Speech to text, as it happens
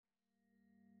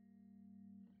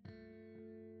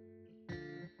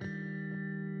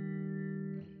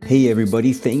Hey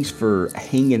everybody, thanks for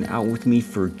hanging out with me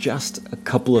for just a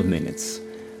couple of minutes.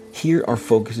 Here our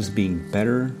focus is being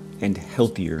better and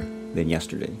healthier than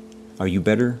yesterday. Are you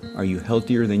better? Are you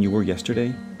healthier than you were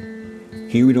yesterday?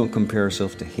 Here we don't compare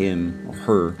ourselves to him or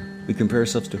her, we compare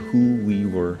ourselves to who we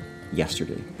were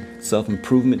yesterday.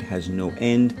 Self-improvement has no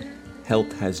end,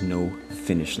 health has no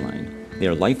finish line. They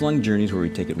are lifelong journeys where we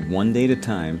take it one day at a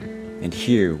time, and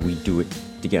here we do it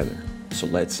together. So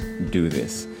let's do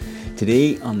this.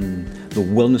 Today on the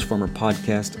Wellness Farmer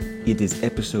podcast, it is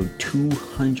episode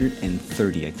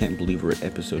 230. I can't believe we're at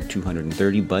episode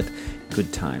 230, but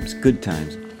good times, good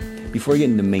times. Before I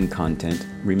get into main content,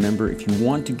 remember if you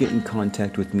want to get in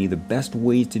contact with me, the best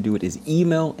way to do it is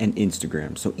email and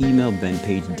Instagram. So email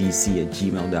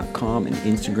benpagedc@gmail.com and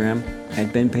Instagram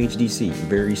at benpagedc.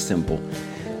 Very simple.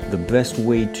 The best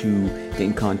way to get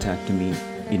in contact with me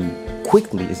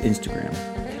quickly is Instagram.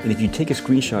 And if you take a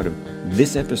screenshot of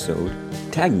this episode,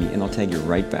 tag me and I'll tag you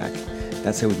right back.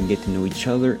 That's how we can get to know each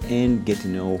other and get to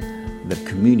know the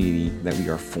community that we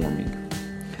are forming.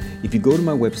 If you go to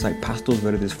my website,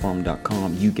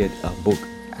 pastosvertedesfarm.com, you get a book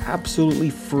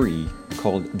absolutely free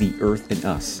called The Earth and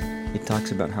Us. It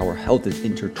talks about how our health is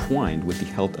intertwined with the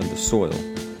health of the soil.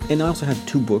 And I also have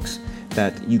two books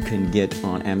that you can get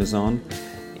on Amazon.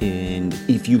 And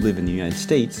if you live in the United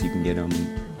States, you can get them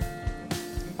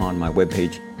on my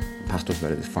webpage,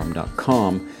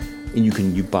 pastosvertedesfarm.com, and you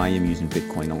can buy them using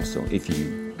Bitcoin also if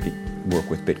you work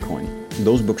with Bitcoin.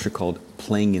 Those books are called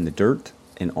Playing in the Dirt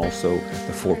and also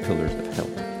The Four Pillars of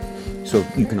Health. So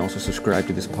you can also subscribe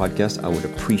to this podcast. I would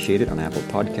appreciate it on Apple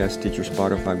Podcasts, Stitcher,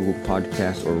 Spotify, Google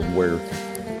Podcasts, or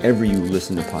wherever you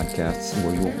listen to podcasts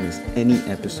where you won't miss any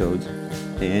episodes.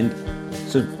 And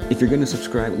so if you're going to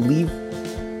subscribe, leave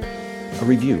a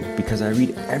review because I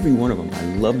read every one of them. I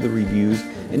love the reviews,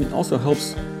 and it also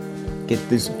helps get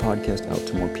this podcast out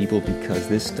to more people because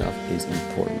this stuff is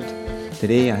important.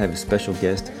 Today I have a special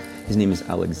guest. His name is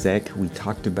Alec Zeck. We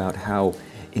talked about how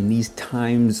in these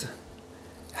times,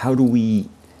 how do we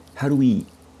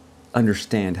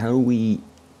understand, how do we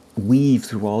weave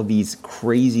through all these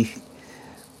crazy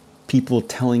people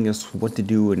telling us what to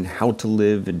do and how to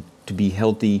live and to be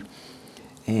healthy.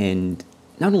 And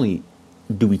not only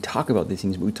do we talk about these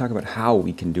things, but we talk about how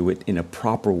we can do it in a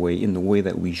proper way, in the way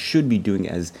that we should be doing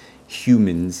as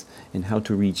humans, and how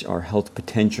to reach our health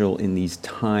potential in these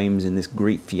times, in this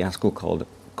great fiasco called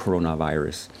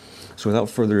coronavirus. So without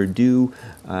further ado,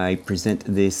 I present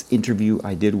this interview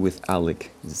I did with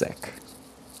Alec Zeck.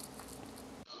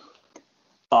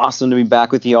 Awesome to be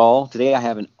back with y'all. Today I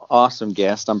have an awesome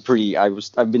guest. I've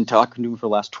been talking to him for the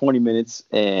last 20 minutes,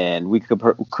 and we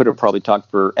could have probably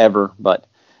talked forever, but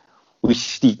we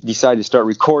decided to start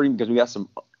recording because we got some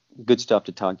good stuff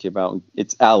to talk to you about.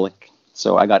 It's Alec.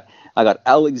 So I got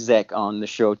Alec Zeck on the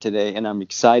show today, and I'm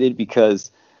excited because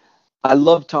I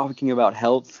love talking about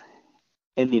health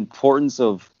and the importance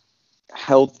of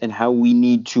health and how we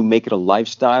need to make it a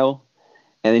lifestyle.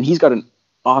 And then he's got an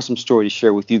awesome story to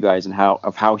share with you guys and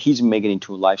how he's making it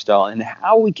into a lifestyle and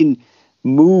how we can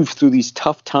move through these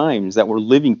tough times that we're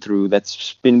living through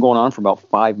that's been going on for about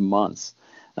 5 months.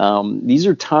 These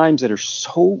are times that are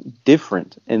so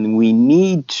different, and we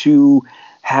need to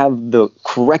have the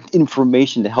correct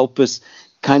information to help us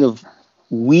kind of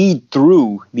weed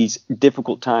through these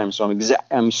difficult times. So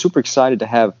I'm super excited to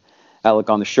have Alec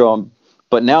on the show.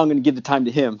 But now I'm going to give the time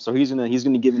to him. So he's going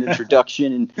to give an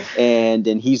introduction and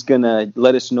he's going to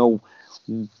let us know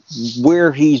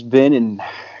where he's been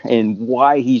and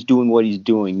why he's doing what he's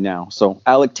doing now. So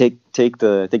Alec, take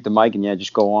the mic and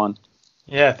just go on.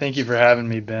 Yeah, thank you for having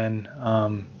me, Ben.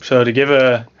 So to give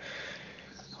a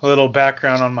little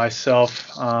background on myself,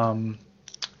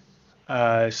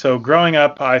 so growing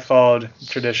up, I followed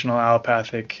traditional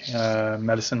allopathic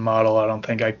medicine model. I don't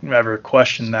think I ever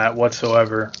questioned that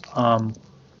whatsoever.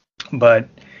 But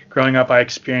growing up, I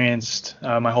experienced,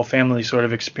 my whole family sort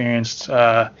of experienced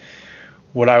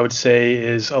what I would say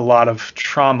is a lot of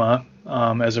trauma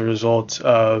as a result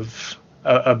of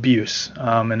abuse,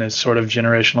 and it's sort of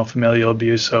generational familial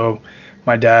abuse. So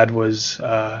my dad was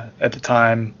at the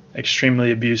time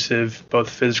extremely abusive, both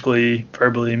physically,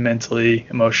 verbally, mentally,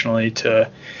 emotionally, to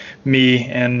me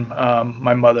and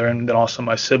my mother, and then also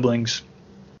my siblings.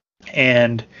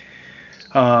 And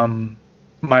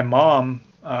my mom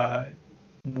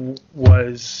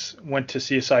went to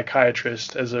see a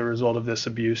psychiatrist as a result of this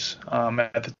abuse.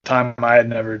 At the time, I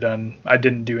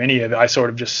didn't do any of it. I sort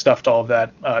of just stuffed all of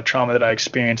that trauma that I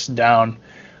experienced down,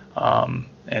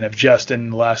 and have just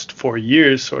in the last 4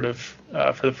 years sort of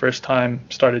for the first time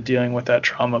started dealing with that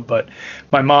trauma. But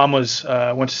my mom went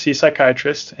to see a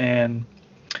psychiatrist, and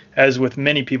as with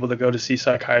many people that go to see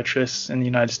psychiatrists in the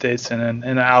United States and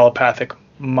an allopathic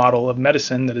model of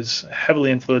medicine that is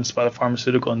heavily influenced by the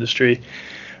pharmaceutical industry,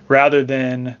 rather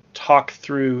than talk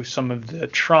through some of the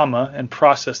trauma and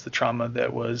process the trauma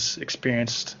that was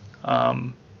experienced,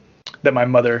 that my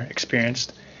mother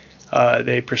experienced.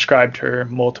 They prescribed her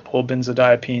multiple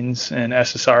benzodiazepines and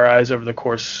SSRIs over the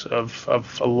course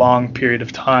of a long period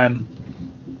of time.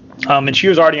 And she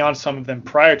was already on some of them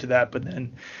prior to that, but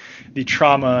then the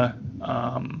trauma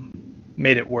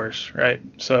made it worse, right?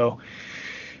 So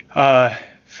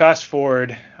fast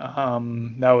forward,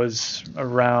 that was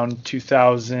around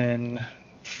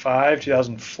 2005,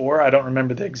 2004. I don't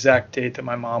remember the exact date that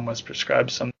my mom was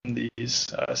prescribed some of these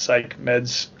psych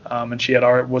meds, and she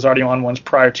was already on ones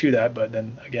prior to that. But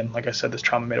then again, like I said, this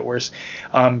trauma made it worse.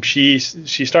 She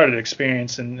started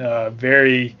experiencing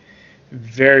very,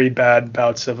 very bad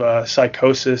bouts of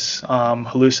psychosis,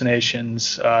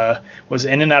 hallucinations, was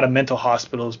in and out of mental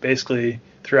hospitals basically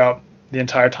throughout the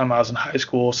entire time I was in high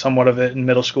school, somewhat of it in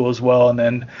middle school as well, and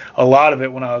then a lot of it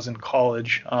when I was in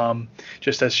college,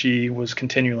 just as she was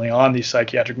continually on these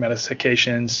psychiatric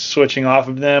medications, switching off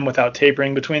of them without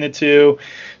tapering between the two,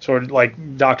 sort of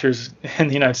like doctors in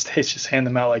the United States just hand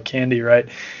them out like candy, right?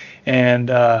 And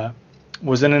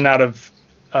was in and out of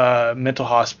mental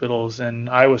hospitals, and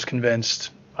I was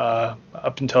convinced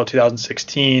up until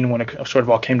 2016 when it sort of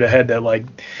all came to a head that like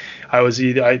I was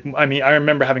either I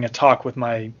remember having a talk with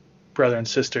my brother and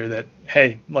sister that,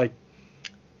 hey, like,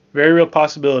 very real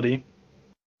possibility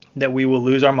that we will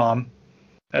lose our mom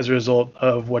as a result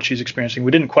of what she's experiencing.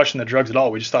 We didn't question the drugs at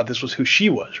all. We just thought this was who she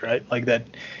was, right? Like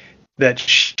that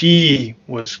she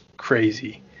was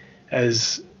crazy,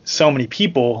 as so many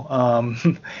people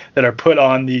that are put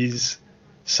on these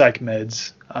psych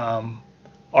meds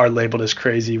are labeled as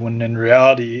crazy, when in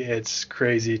reality it's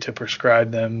crazy to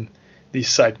prescribe them these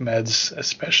psych meds,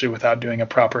 especially without doing a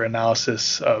proper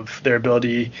analysis of their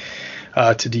ability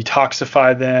to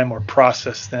detoxify them or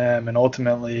process them. And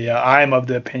ultimately, I'm of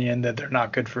the opinion that they're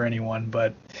not good for anyone,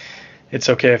 but it's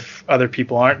okay if other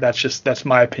people aren't. That's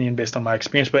my opinion based on my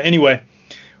experience. But anyway,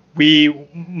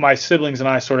 my siblings and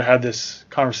I sort of had this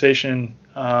conversation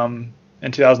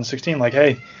in 2016, like,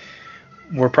 hey,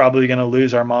 we're probably going to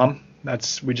lose our mom.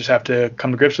 We just have to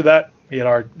come to grips with that. We had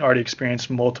already experienced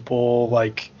multiple,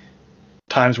 like,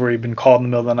 times where he'd been called in the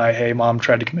middle of the night, hey, mom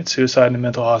tried to commit suicide in a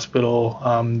mental hospital,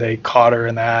 they caught her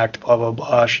in the act, blah blah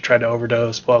blah, she tried to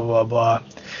overdose, blah blah blah.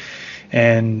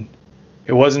 And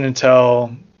it wasn't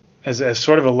until, as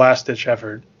sort of a last ditch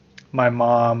effort, my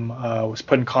mom was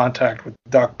put in contact with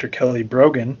Dr. Kelly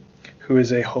Brogan, who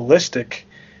is a holistic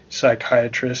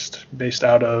psychiatrist based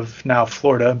out of now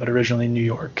Florida, but originally New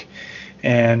York.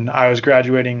 And I was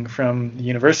graduating from the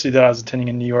university that I was attending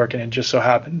in New York, and it just so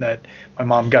happened that my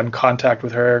mom got in contact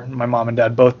with her. My mom and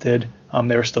dad both did.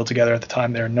 They were still together at the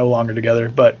time. They were no longer together.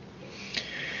 But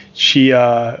she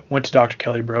went to Dr.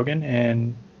 Kelly Brogan,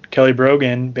 and Kelly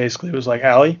Brogan basically was like,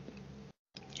 Allie,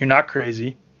 you're not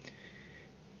crazy.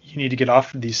 You need to get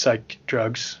off of these psych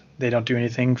drugs. They don't do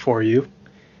anything for you.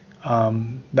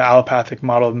 The allopathic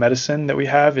model of medicine that we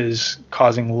have is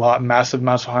causing massive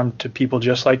amounts of harm to people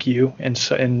just like you in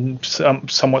some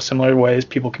somewhat similar ways.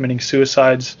 People committing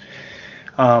suicides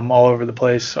all over the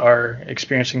place are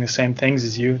experiencing the same things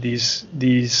as you.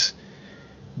 These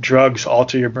drugs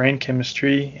alter your brain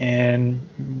chemistry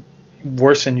and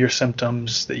worsen your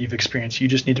symptoms that you've experienced. You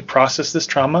just need to process this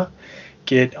trauma,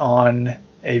 get on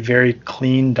a very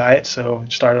clean diet. So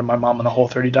started my mom on the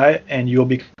Whole30 diet, and you'll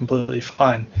be completely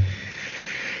fine.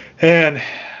 And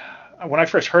when I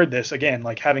first heard this, again,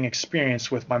 like having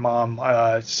experience with my mom,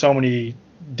 so many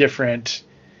different,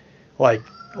 like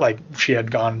she had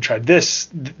gone and tried this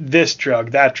drug,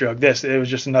 that drug, this. It was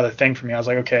just another thing for me. I was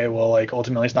like, okay, well, like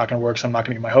ultimately it's not going to work, so I'm not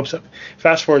going to get my hopes up.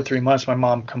 Fast forward 3 months, my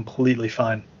mom completely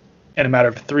fine. In a matter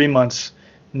of 3 months,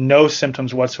 no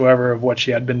symptoms whatsoever of what she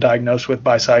had been diagnosed with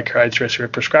by psychiatrists who are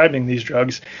prescribing these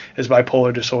drugs as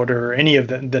bipolar disorder or any of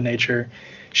the nature.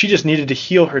 She just needed to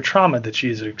heal her trauma that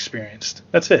she's experienced.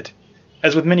 That's it,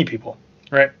 as with many people,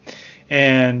 right?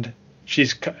 And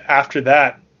she's after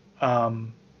that,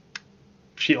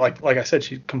 she like I said,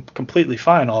 she's completely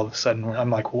fine all of a sudden. I'm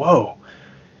like, whoa,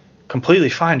 completely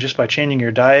fine just by changing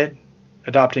your diet,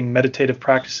 adopting meditative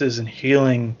practices, and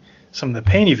healing some of the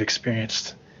pain you've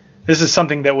experienced. This is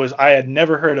something that I had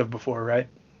never heard of before, right?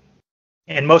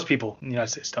 And most people in the United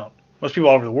States don't. Most people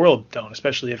all over the world don't,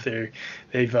 especially if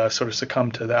they've sort of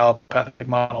succumbed to the allopathic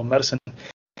model of medicine.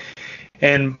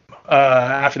 And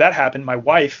after that happened, my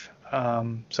wife,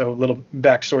 so a little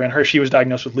backstory on her, she was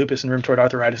diagnosed with lupus and rheumatoid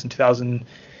arthritis in 2010,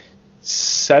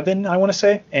 2007, I want to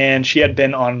say, and she had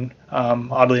been on,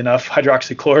 oddly enough,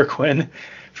 hydroxychloroquine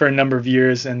for a number of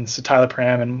years, and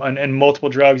citalopram, and multiple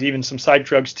drugs, even some psych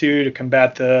drugs too, to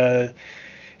combat the.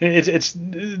 It's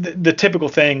the typical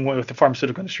thing with the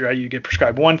pharmaceutical industry, right? You get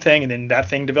prescribed one thing, and then that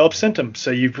thing develops symptoms. So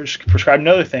you prescribe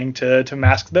another thing to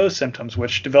mask those symptoms,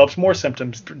 which develops more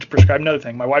symptoms to prescribe another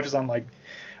thing. My wife is on like,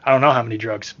 I don't know how many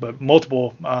drugs, but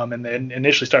multiple, and then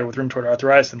initially started with rheumatoid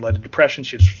arthritis and led to depression.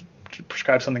 She was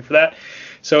prescribed something for that.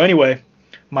 So anyway,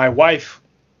 my wife,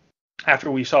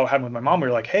 after we saw what happened with my mom, we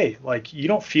were like, hey, like, you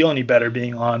don't feel any better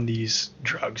being on these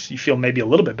drugs. You feel maybe a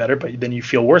little bit better, but then you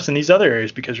feel worse in these other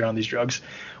areas because you're on these drugs.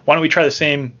 Why don't we try the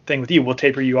same thing with you? We'll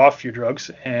taper you off your drugs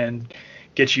and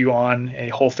get you on a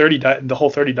Whole30 diet, the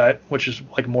Whole30 diet, which is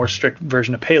like a more strict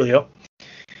version of paleo,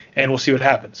 and we'll see what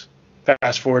happens.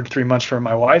 Fast forward 3 months for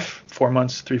my wife, 4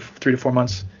 months, three to 4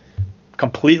 months,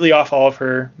 completely off all of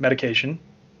her medication,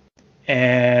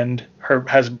 and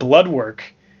has blood work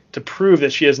to prove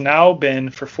that she has now been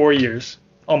for 4 years,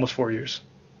 almost 4 years,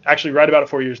 actually right about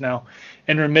 4 years now,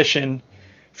 in remission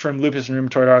from lupus and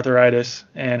rheumatoid arthritis,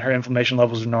 and her inflammation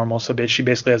levels are normal. So she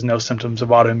basically has no symptoms of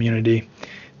autoimmunity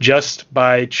just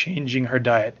by changing her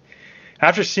diet.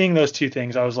 After seeing those two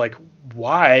things, I was like,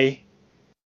 why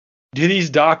do these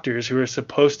doctors who are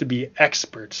supposed to be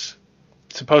experts,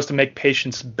 supposed to make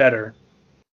patients better,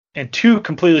 in two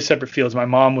completely separate fields? My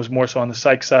mom was more so on the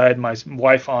psych side, my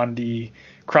wife on the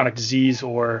chronic disease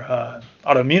or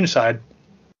autoimmune side,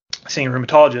 seeing a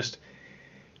rheumatologist.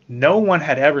 No one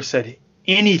had ever said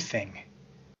anything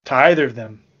to either of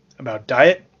them about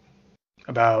diet,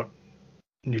 about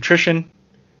nutrition,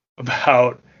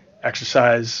 about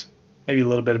exercise, maybe a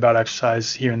little bit about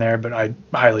exercise here and there, but I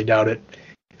highly doubt it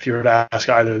if you were to ask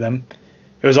either of them.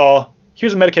 It was all,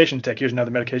 here's a medication to take, here's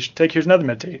another medication to take, here's another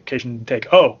medication to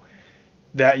take. Oh,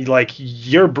 that like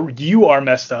you are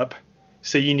messed up,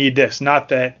 so you need this. Not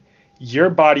that your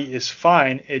body is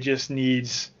fine, it just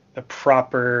needs the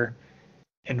proper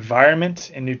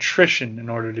environment and nutrition in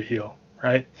order to heal,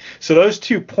 right? So those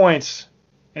 2 points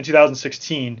in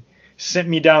 2016 sent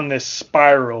me down this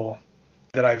spiral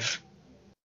that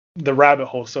the rabbit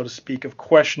hole, so to speak, of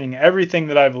questioning everything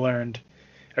that I've learned,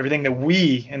 everything that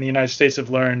we in the United States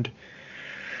have learned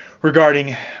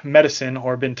regarding medicine,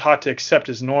 or been taught to accept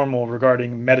as normal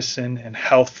regarding medicine and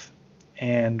health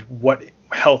and what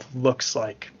health looks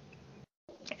like.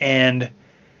 And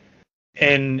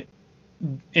in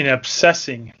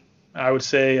obsessing, I would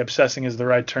say obsessing is the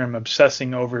right term,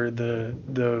 obsessing over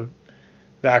the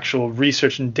actual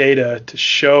research and data to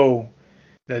show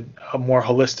that a more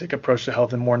holistic approach to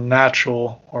health and more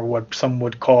natural, or what some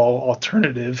would call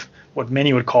alternative, what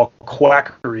many would call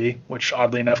quackery, which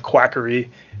oddly enough, quackery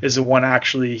is the one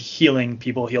actually healing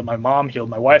people. Healed my mom, healed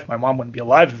my wife. My mom wouldn't be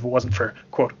alive if it wasn't for,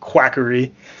 quote,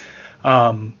 quackery.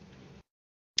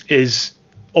 Is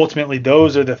ultimately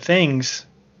those are the things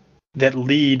that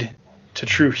lead to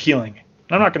true healing.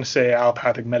 And I'm not going to say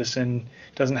allopathic medicine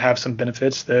doesn't have some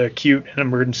benefits. The acute and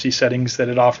emergency settings that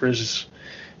it offers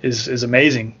is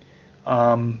amazing.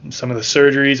 Some of the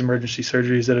surgeries, emergency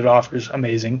surgeries that it offers,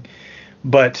 amazing.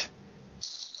 But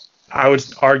I would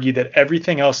argue that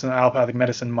everything else in the allopathic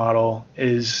medicine model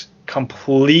is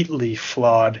completely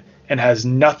flawed and has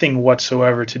nothing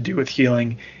whatsoever to do with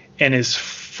healing, and is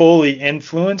fully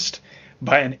influenced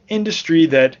by an industry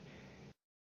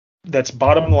that's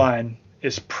bottom line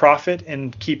is profit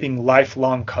and keeping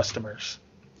lifelong customers.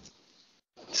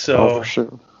 So for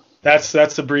sure.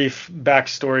 That's a brief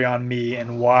backstory on me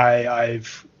and why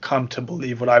I've come to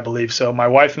believe what I believe. So my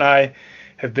wife and I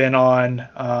have been on,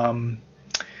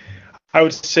 I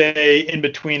would say, in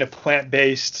between a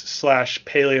plant-based /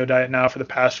 paleo diet now for the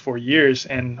past 4 years.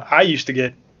 And I used to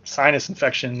get sinus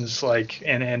infections like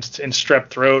and strep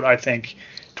throat, I think,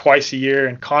 twice a year,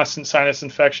 and constant sinus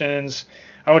infections.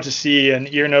 I went to see an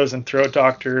ear, nose, and throat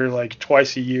doctor like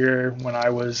twice a year when I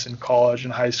was in college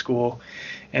and high school.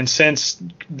 And since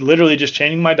literally just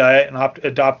changing my diet and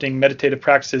adopting meditative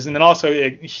practices, and then also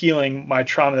healing my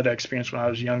trauma that I experienced when I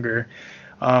was younger,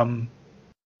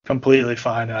 completely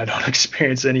fine, and I don't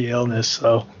experience any illness.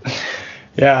 So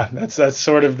yeah, that's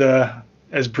sort of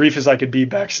as brief as I could be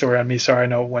backstory on me. Sorry, I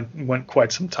know it went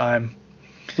quite some time.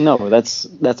 No, that's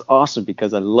awesome,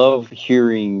 because I love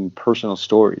hearing personal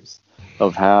stories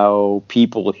of how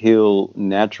people heal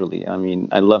naturally. I mean,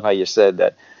 I love how you said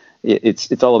that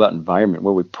it's all about environment,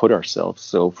 where we put ourselves.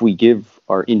 So if we give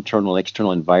our internal and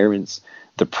external environments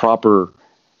the proper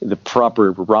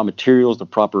raw materials, the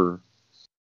proper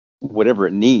whatever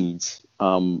it needs,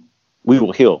 we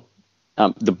will heal.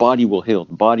 The body will heal.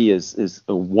 The body is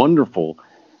a wonderful,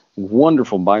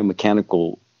 wonderful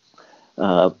biomechanical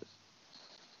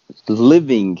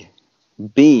living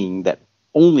being that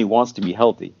only wants to be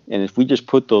healthy. And if we just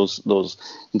put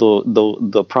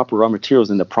the proper raw materials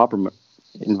in the proper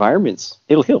environments,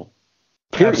 it'll heal.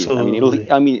 Period. Absolutely.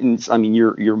 I mean,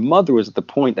 your mother was at the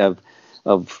point of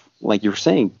like you're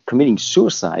saying, committing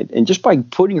suicide, and just by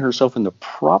putting herself in the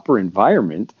proper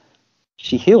environment,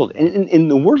 she healed. And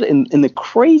the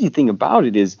crazy thing about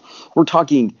it is, we're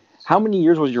talking, how many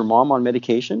years was your mom on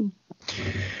medication?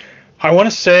 I want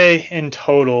to say in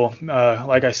total,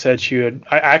 like I said,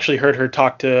 I actually heard her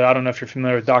talk to, I don't know if you're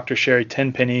familiar with Dr. Sherry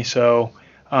Tenpenny. So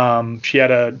she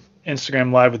had a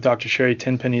Instagram live with Dr. Sherry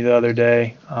Tenpenny the other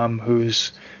day,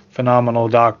 who's phenomenal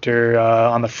doctor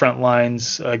on the front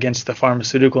lines against the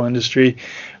pharmaceutical industry.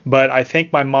 But I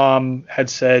think my mom had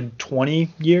said 20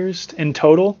 years in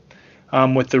total,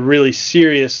 with the really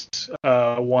serious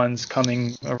ones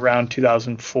coming around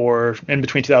 2004, in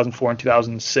between 2004 and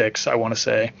 2006, I want to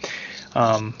say.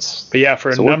 But yeah, for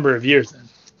a number of years then.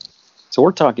 So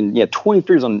we're talking, 20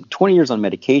 years on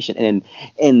medication,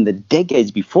 and the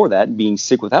decades before that being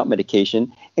sick without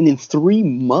medication, and in 3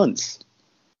 months,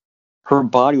 her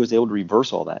body was able to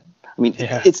reverse all that. I mean,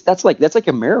 that's like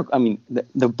a miracle. I mean,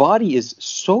 the body is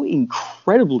so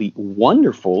incredibly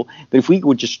wonderful that if we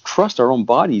would just trust our own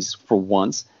bodies for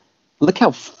once, look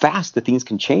how fast the things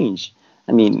can change.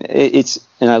 I mean,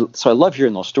 so I love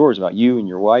hearing those stories about you and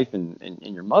your wife and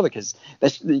your mother, because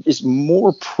that's just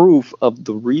more proof of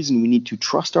the reason we need to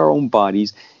trust our own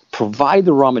bodies, provide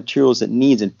the raw materials it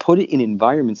needs, and put it in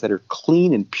environments that are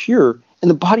clean and pure, and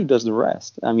the body does the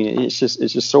rest. I mean, it's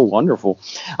just so wonderful.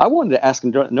 I wanted to ask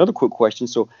another quick question.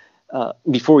 So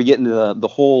before we get into the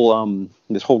whole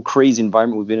this whole crazy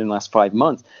environment we've been in the last 5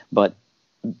 months, but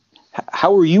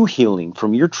how are you healing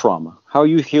from your trauma? How are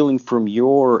you healing from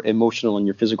your emotional and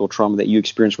your physical trauma that you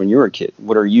experienced when you were a kid?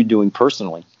 What are you doing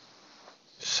personally?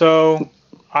 So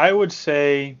I would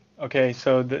say, okay,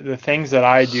 so the things that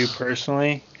I do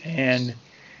personally, and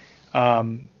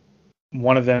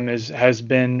one of them has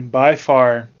been by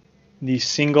far the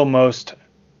single most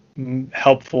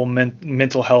helpful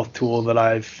mental health tool that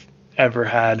I've ever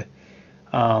had,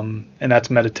 and that's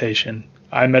meditation.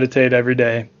 I meditate every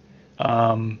day.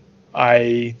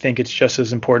 I think it's just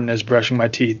as important as brushing my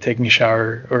teeth, taking a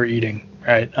shower, or eating,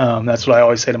 right? That's what I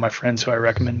always say to my friends who I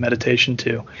recommend meditation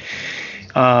to.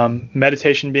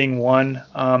 Meditation being one.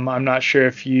 I'm not sure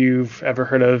if you've ever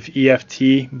heard of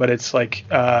EFT, but it's like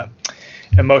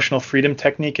emotional freedom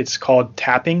technique. It's called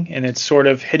tapping, and it's sort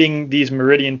of hitting these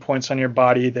meridian points on your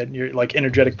body, that you're like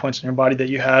energetic points in your body that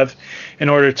you have, in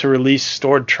order to release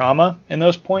stored trauma in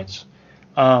those points.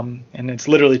 And it's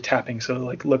literally tapping. So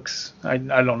like I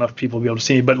don't know if people will be able to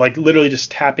see, but like literally just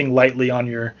tapping lightly on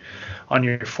your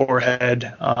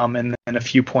forehead, and then a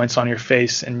few points on your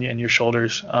face and your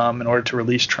shoulders, in order to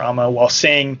release trauma, while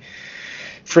saying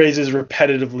phrases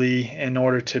repetitively in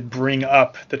order to bring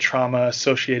up the trauma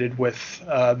associated with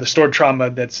the stored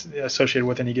trauma that's associated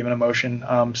with any given emotion.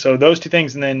 So those two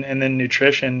things, and then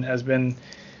nutrition has been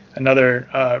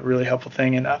another really helpful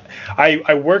thing. And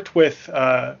I worked with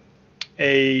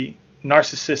a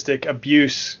narcissistic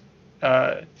abuse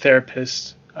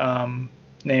therapist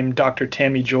named Dr.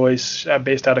 Tammy Joyce,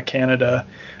 based out of Canada,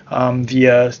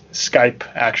 via Skype,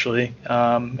 actually,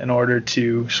 in order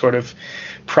to sort of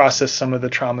process some of the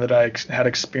trauma that I had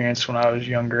experienced when I was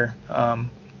younger. And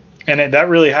that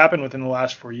really happened within the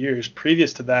last 4 years.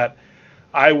 Previous to that,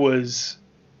 I was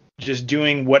just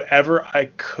doing whatever I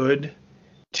could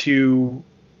to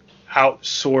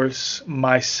outsource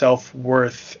my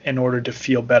self-worth in order to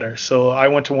feel better. So I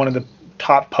went to one of the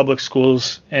top public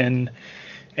schools in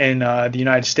the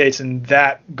United States, and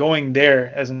that going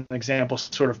there as an example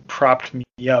sort of propped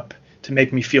me up to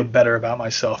make me feel better about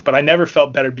myself. But I never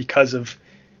felt better because of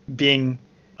being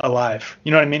alive.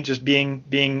 You know what I mean? Just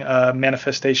being a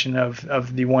manifestation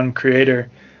of the one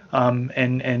creator,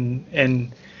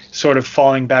 and sort of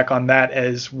falling back on that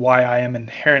as why I am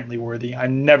inherently worthy. I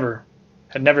had never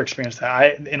experienced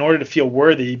that. In order to feel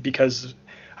worthy, because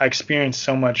I experienced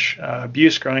so much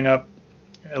abuse growing up,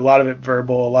 a lot of it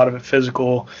verbal, a lot of it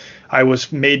physical, I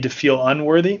was made to feel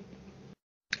unworthy.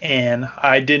 And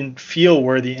I didn't feel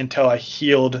worthy until I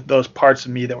healed those parts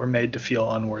of me that were made to feel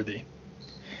unworthy.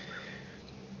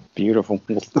 Beautiful.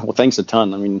 Well, thanks a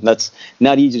ton. I mean, that's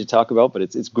not easy to talk about, but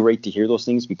it's great to hear those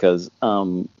things, because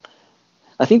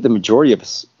I think the majority of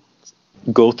us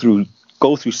go through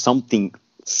something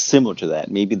similar to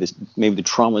that. Maybe the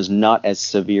trauma is not as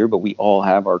severe, but we all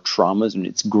have our traumas, and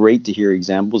it's great to hear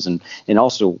examples and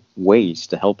also ways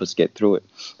to help us get through it.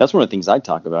 That's one of the things I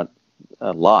talk about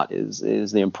a lot is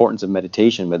the importance of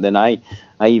meditation. But then I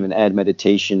even add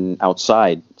meditation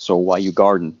outside, so while you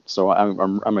garden. So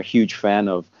I'm a huge fan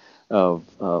of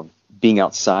of being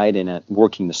outside and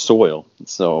working the soil.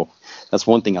 So that's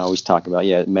one thing I always talk about.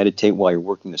 Yeah, meditate while you're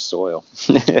working the soil.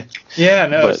 Yeah,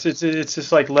 no, But it's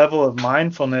this like level of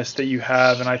mindfulness that you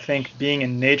have, and I think being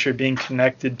in nature, being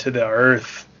connected to the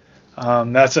earth,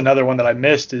 that's another one that I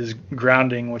missed is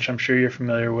grounding, which I'm sure you're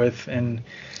familiar with, and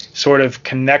sort of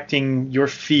connecting your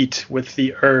feet with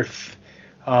the earth,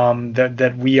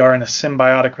 that we are in a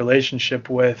symbiotic relationship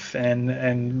with,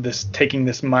 and this taking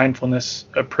this mindfulness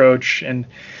approach and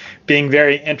being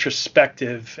very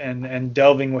introspective and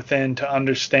delving within to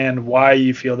understand why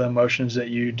you feel the emotions that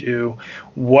you do,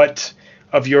 what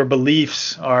of your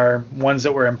beliefs are ones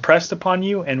that were impressed upon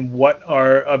you, and what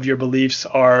are of your beliefs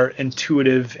are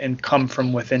intuitive and come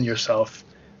from within yourself.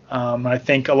 I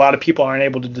think a lot of people aren't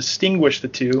able to distinguish the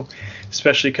two,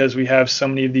 especially because we have so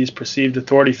many of these perceived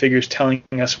authority figures telling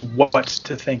us what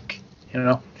to think.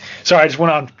 Sorry, I just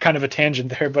went on kind of a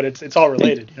tangent there, but it's all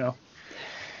related.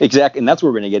 Exactly, and that's what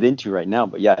we're going to get into right now.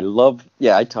 But yeah,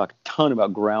 I talk a ton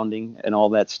about grounding and all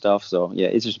that stuff. So yeah,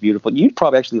 it's just beautiful. You'd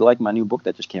probably actually like my new book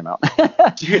that just came out.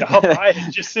 Dude, I'll buy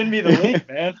it. Just send me the link,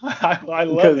 man. I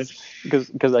love it.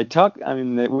 Because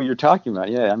what you're talking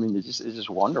about, yeah, I mean, it's just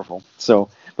wonderful. So,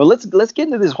 but let's get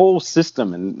into this whole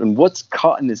system and what's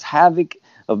caught in this havoc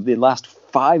of the last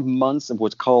 5 months of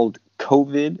what's called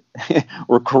COVID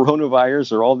or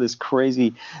coronavirus or all this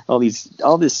crazy, all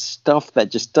this stuff that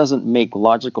just doesn't make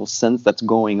logical sense that's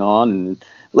going on. And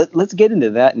let's get into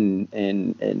that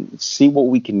and see what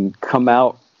we can come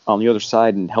out on the other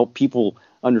side and help people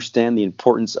understand the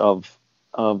importance of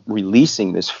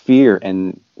releasing this fear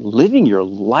and living your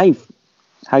life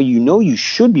how you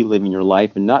should be living your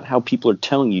life and not how people are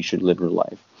telling you should live your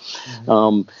life.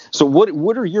 Mm-hmm. So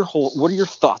what are your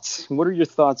thoughts? What are your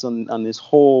thoughts on this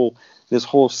whole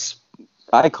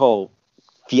I call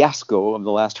fiasco of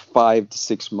the last 5 to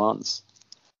 6 months?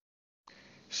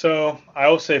 So I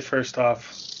will say first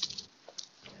off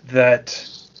that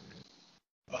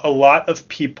a lot of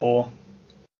people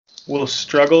will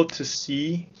struggle to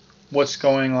see what's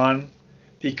going on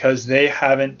because they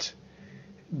haven't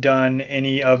done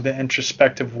any of the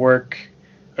introspective work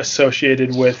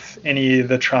associated with any of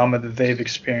the trauma that they've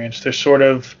experienced. They're sort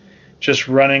of just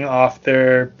running off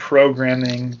their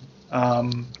programming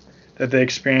that they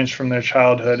experienced from their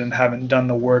childhood and haven't done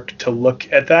the work to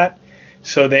look at that.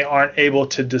 So they aren't able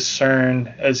to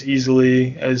discern as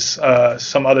easily as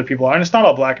some other people are. And it's not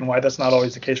all black and white. That's not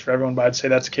always the case for everyone, but I'd say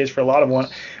that's the case for a lot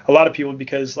of people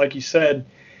because, like you said,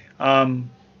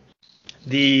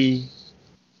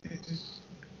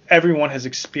 everyone has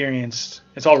experienced,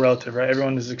 it's all relative, right?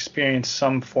 Everyone has experienced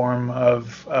some form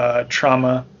of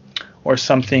trauma or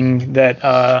something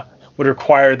that would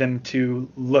require them to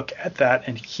look at that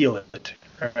and heal it,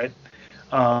 right?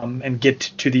 And get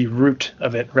to the root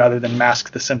of it rather than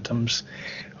mask the symptoms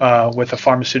with a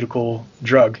pharmaceutical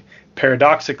drug.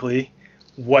 Paradoxically,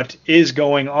 what is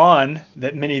going on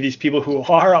that many of these people who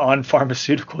are on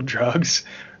pharmaceutical drugs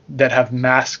that have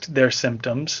masked their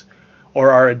symptoms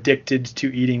or are addicted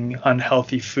to eating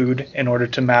unhealthy food in order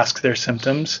to mask their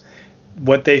symptoms,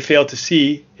 what they fail to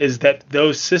see is that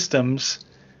those systems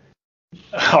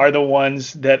are the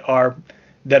ones that are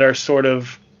sort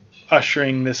of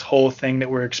ushering this whole thing that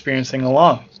we're experiencing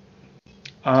along.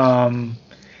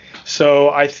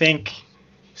 So I think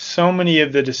so many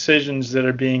of the decisions that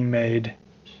are being made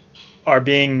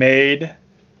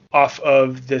off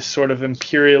of this sort of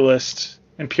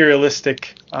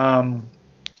imperialistic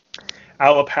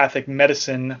allopathic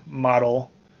medicine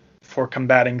model for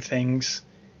combating things.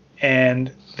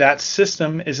 And that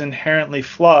system is inherently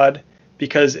flawed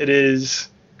because it is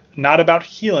not about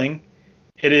healing.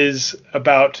 It is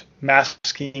about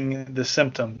masking the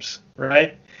symptoms,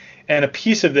 right? And a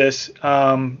piece of this,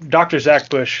 Dr. Zach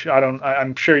Bush,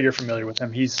 I'm sure you're familiar with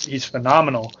him. He's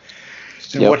phenomenal.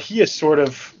 And what he has sort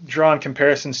of drawn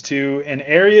comparisons to in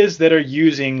areas that are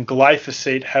using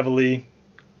glyphosate heavily,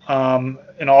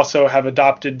 and also have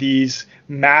adopted these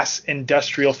mass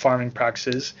industrial farming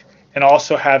practices, and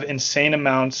also have insane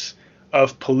amounts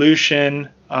of pollution,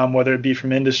 whether it be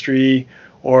from industry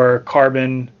or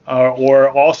carbon, or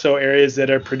also areas that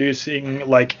are producing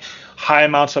like high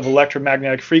amounts of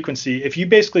electromagnetic frequency. If you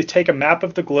basically take a map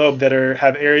of the globe that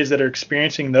have areas that are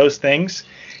experiencing those things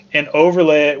and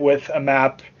overlay it with a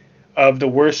map of the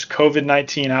worst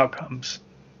COVID-19 outcomes,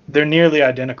 they're nearly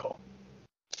identical.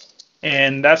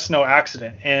 And that's no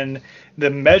accident. And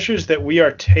the measures that we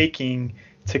are taking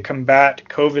to combat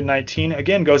COVID-19,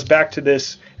 again, goes back to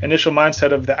this initial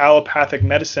mindset of the allopathic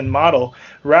medicine model.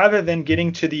 Rather than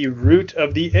getting to the root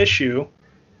of the issue,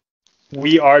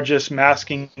 we are just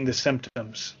masking the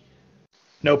symptoms.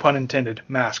 no pun intended,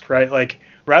 mask, right? Like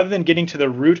rather than getting to the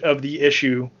root of the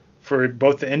issue for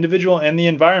both the individual and the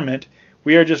environment,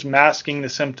 we are just masking the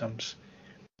symptoms.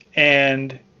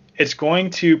 And it's going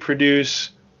to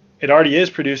produce, it already is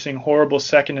producing horrible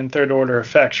second and third order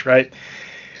effects, right?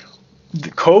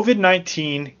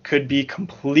 COVID-19 could be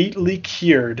completely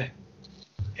cured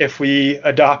if we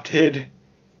adopted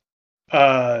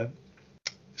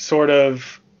sort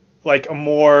of like a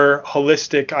more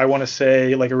holistic, I want to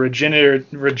say, like a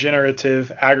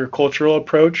regenerative agricultural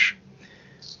approach,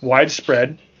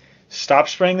 widespread. Stop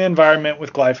spraying the environment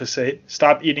with glyphosate.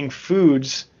 Stop eating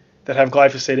foods that have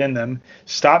glyphosate in them.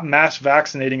 Stop mass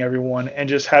vaccinating everyone, and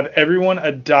just have everyone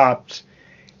adopt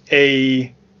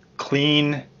a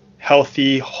clean,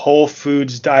 healthy, whole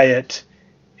foods diet,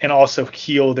 and also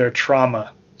heal their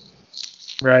trauma,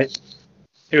 right?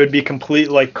 It would be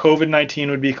like COVID-19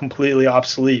 would be completely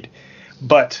obsolete.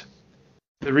 But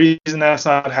the reason that's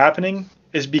not happening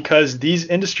is because these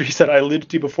industries that I alluded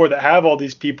to before that have all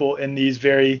these people in these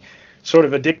very sort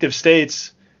of addictive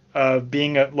states of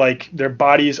being like their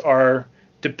bodies are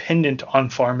dependent on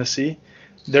pharmacy.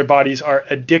 Their bodies are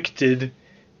addicted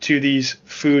to these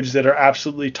foods that are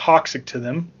absolutely toxic to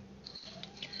them.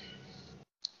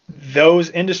 Those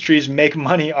industries make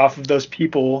money off of those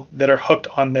people that are hooked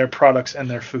on their products and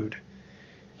their food.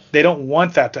 They don't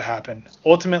want that to happen.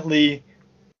 Ultimately,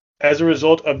 as a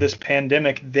result of this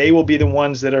pandemic, they will be the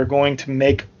ones that are going to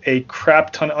make a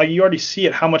crap ton. Like you already see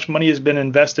it, how much money has been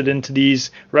invested into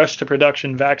these rush to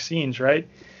production vaccines, right?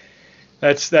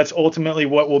 That's ultimately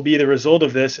what will be the result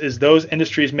of this, is those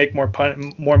industries make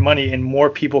more money and more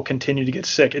people continue to get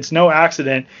sick. It's no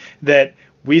accident that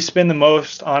we spend the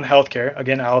most on healthcare,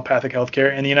 again, allopathic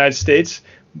healthcare in the United States,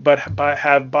 but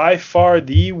have by far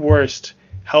the worst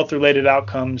health-related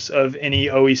outcomes of any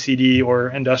OECD or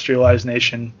industrialized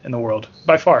nation in the world,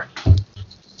 by far.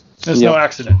 There's no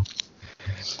accident.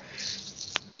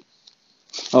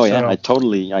 Oh yeah, I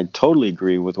totally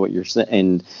agree with what you're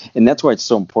saying, and that's why it's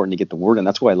so important to get the word, and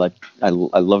that's why I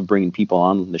love bringing people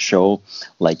on the show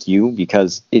like you,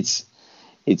 because it's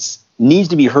needs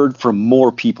to be heard from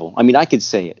more people. I mean, I could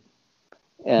say it,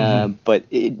 but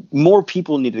more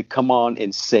people need to come on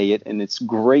and say it, and it's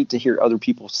great to hear other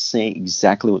people say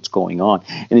exactly what's going on.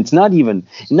 And it's not even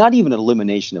an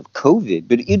elimination of COVID,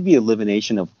 but it'd be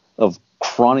elimination of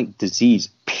chronic disease,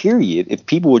 period, if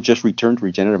people would just return to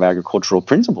regenerative agricultural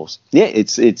principles. Yeah,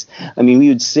 it's I mean, we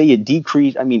would say a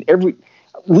decrease. I mean,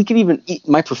 we could even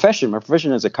my profession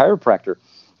as a chiropractor.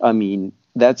 I mean,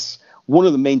 that's one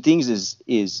of the main things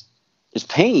is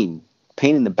pain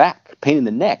in the back, pain in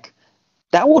the neck.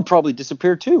 That would probably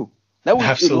disappear too. That would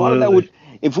absolutely.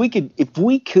 If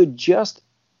we could just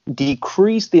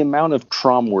decrease the amount of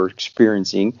trauma we're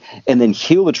experiencing and then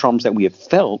heal the traumas that we have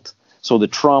felt. So the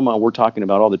trauma we're talking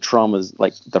about, all the traumas,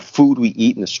 like the food we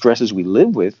eat and the stresses we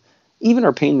live with, even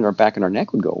our pain in our back and our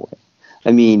neck would go away.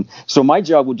 I mean, so my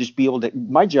job would just be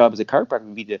my job as a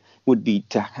chiropractor would be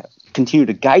to continue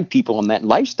to guide people on that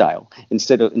lifestyle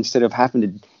instead of having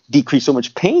to decrease so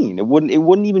much pain. It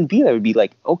wouldn't even be that. It would be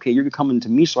like, okay, you're coming to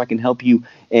me so I can help you,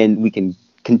 and we can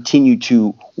continue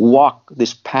to walk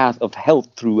this path of health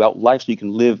throughout life, so you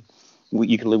can live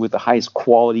with the highest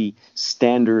quality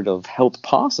standard of health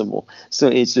possible. So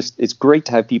it's great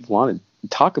to have people on and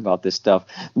talk about this stuff.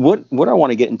 What I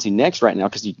want to get into next right now,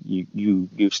 because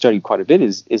you've studied quite a bit,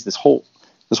 is this whole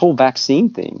vaccine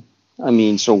thing. I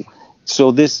mean,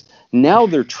 so this now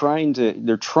they're trying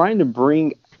to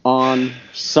bring on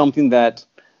something that,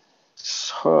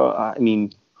 I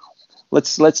mean,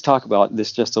 let's talk about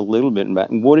this just a little bit.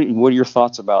 And what are your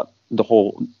thoughts about the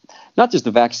whole, not just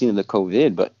the vaccine of the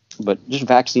COVID, but just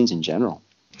vaccines in general?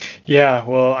 Yeah,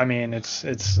 well, I mean, it's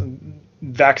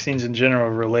vaccines in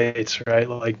general relates, right?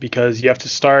 Like, because you have to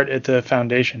start at the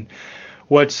foundation.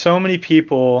 What so many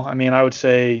people, I mean, I would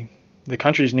say the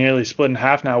country's nearly split in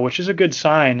half now, which is a good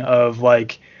sign of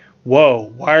like,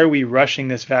 whoa, why are we rushing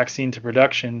this vaccine to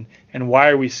production, and why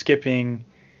are we skipping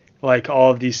like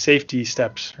all of these safety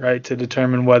steps, right, to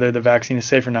determine whether the vaccine is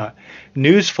safe or not?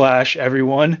 Newsflash,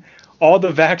 everyone, all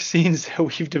the vaccines that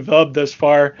we've developed thus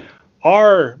far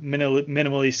are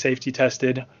minimally safety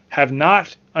tested, have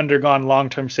not undergone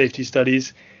long-term safety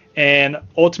studies, and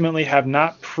ultimately have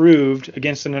not proved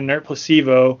against an inert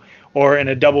placebo or in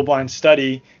a double-blind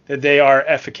study that they are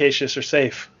efficacious or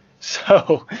safe.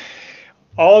 So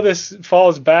all of this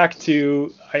falls back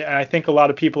to, I think a lot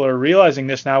of people are realizing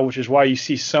this now, which is why you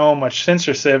see so much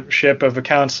censorship of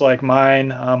accounts like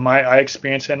mine. I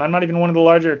experience it, and I'm not even one of the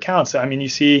larger accounts. I mean, you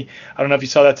see, I don't know if you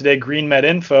saw that today, Green Med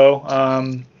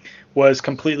Info was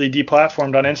completely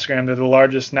deplatformed on Instagram. They're the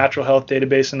largest natural health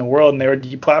database in the world, and they were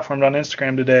deplatformed on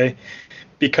Instagram today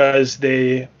because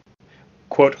they,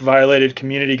 quote, violated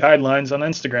community guidelines on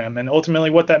Instagram. And ultimately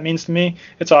what that means to me,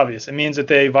 it's obvious. It means that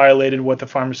they violated what the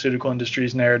pharmaceutical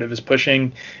industry's narrative is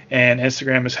pushing, and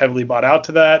Instagram is heavily bought out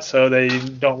to that, so they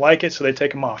don't like it, so they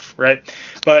take them off, right?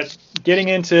 But getting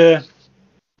into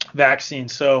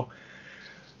vaccines, so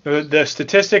the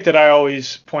statistic that I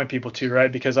always point people to,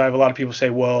 right, because I have a lot of people say,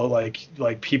 well, like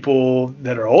people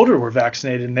that are older were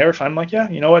vaccinated and they were fine. I'm like, yeah,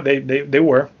 you know what,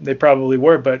 they probably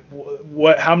were, but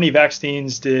how many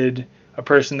vaccines did a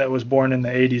person that was born in the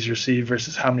 80s receive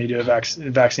versus how many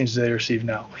vaccines do they receive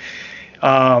now?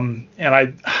 And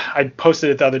I posted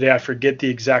it the other day. I forget the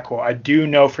exact quote. I do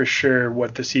know for sure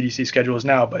what the CDC schedule is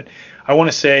now, but I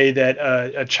want to say that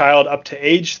a child up to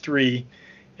age 3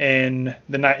 in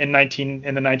the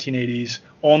 1980s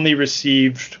only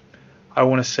received, I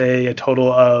want to say, a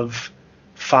total of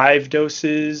 5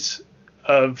 doses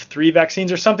of 3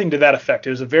 vaccines or something to that effect.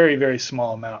 It was a very, very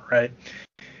small amount, right?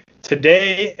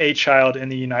 Today, a child in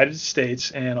the United States,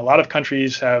 and a lot of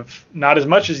countries have not as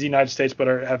much as the United States, but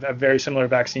have very similar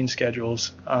vaccine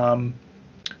schedules,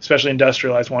 especially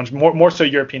industrialized ones, more so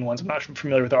European ones. I'm not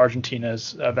familiar with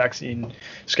Argentina's vaccine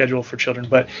schedule for children,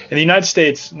 but in the United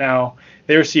States now,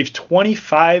 they receive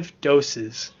 25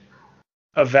 doses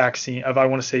of vaccine, I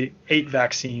want to say 8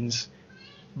 vaccines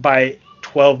by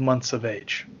 12 months of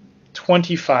age.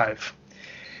 25.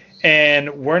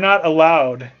 And we're not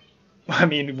allowed, I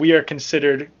mean, we are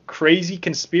considered crazy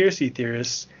conspiracy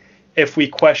theorists if we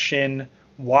question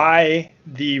why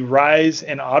the rise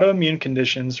in autoimmune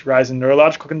conditions, rise in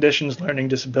neurological conditions, learning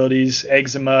disabilities,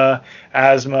 eczema,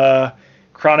 asthma,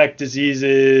 chronic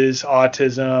diseases,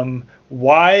 autism,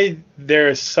 why there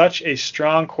is such a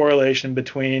strong correlation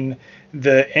between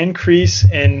the increase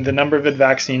in the number of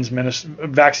vaccines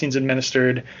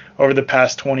administered over the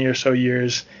past 20 or so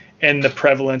years and the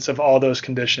prevalence of all those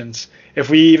conditions. If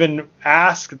we even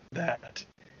ask that,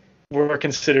 we're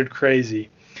considered crazy.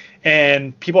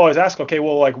 And people always ask, okay,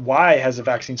 well, like, why has the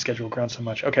vaccine schedule grown so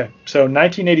much? Okay, so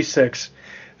 1986,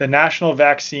 the National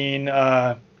Vaccine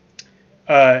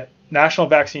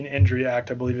Injury Act,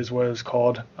 I believe is what it was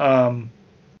called,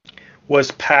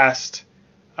 was passed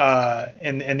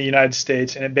in the United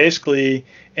States, and it basically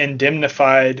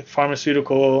indemnified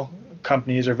pharmaceutical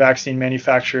companies or vaccine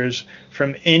manufacturers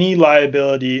from any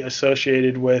liability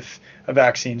associated with a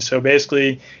vaccine. So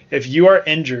basically, if you are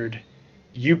injured,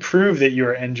 you prove that you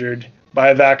are injured by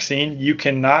a vaccine, you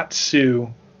cannot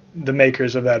sue the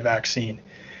makers of that vaccine.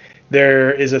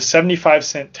 There is a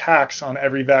 75-cent tax on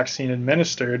every vaccine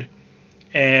administered,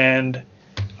 and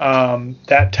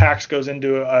that tax goes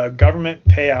into a government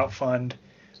payout fund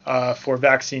for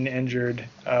vaccine injured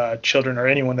children or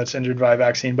anyone that's injured by a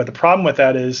vaccine. But the problem with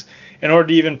that is, in order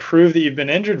to even prove that you've been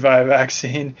injured by a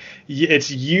vaccine, it's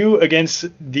you against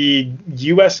the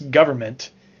U.S.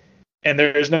 government, and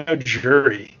there is no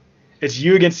jury. It's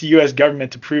you against the U.S.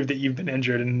 government to prove that you've been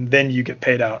injured, and then you get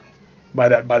paid out by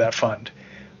that fund.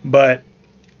 But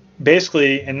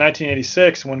basically, in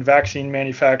 1986, when vaccine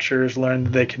manufacturers learned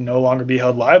that they could no longer be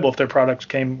held liable if their products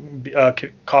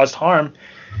caused harm,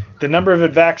 the number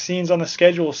of vaccines on the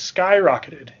schedule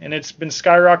skyrocketed, and it's been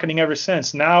skyrocketing ever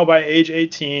since. Now, by age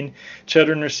 18,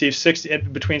 children receive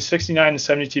between 69 and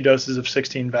 72 doses of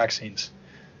 16 vaccines.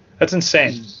 That's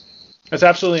insane. That's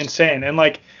absolutely insane. And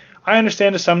like, I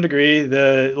understand to some degree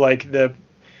the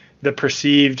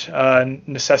perceived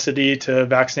necessity to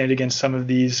vaccinate against some of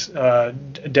these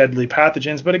deadly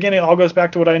pathogens. But again, it all goes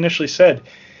back to what I initially said.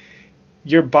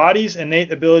 Your body's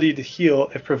innate ability to heal,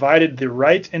 if provided the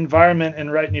right environment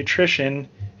and right nutrition,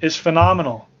 is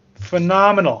phenomenal.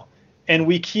 Phenomenal. And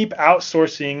we keep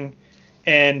outsourcing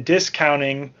and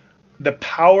discounting the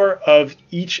power of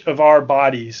each of our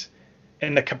bodies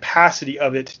and the capacity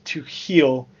of it to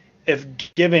heal if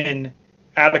given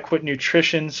adequate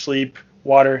nutrition, sleep,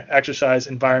 water, exercise,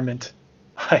 environment.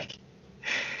 Like,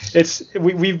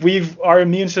 our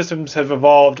immune systems have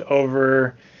evolved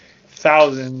over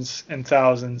thousands and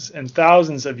thousands and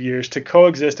thousands of years to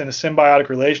coexist in a symbiotic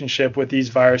relationship with these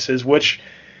viruses, which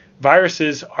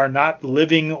viruses are not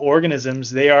living organisms.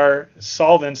 They are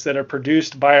solvents that are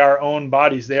produced by our own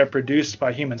bodies. They are produced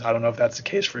by humans. I don't know if that's the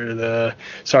case for the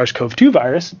SARS-CoV-2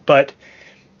 virus, but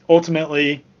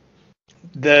ultimately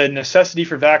the necessity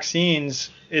for vaccines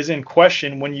is in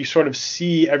question when you sort of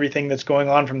see everything that's going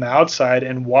on from the outside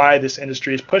and why this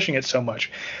industry is pushing it so much.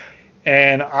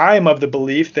 And I'm of the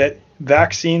belief that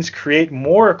vaccines create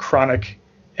more chronic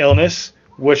illness,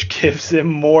 which gives them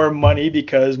more money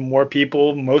because most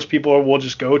people will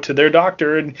just go to their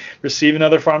doctor and receive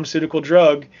another pharmaceutical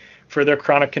drug for their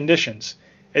chronic conditions.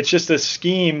 It's just a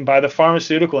scheme by the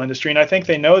pharmaceutical industry, and I think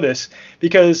they know this,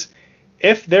 because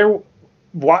if there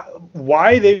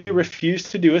why they refuse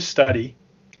to do a study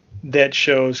that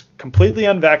shows completely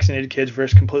unvaccinated kids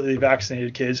versus completely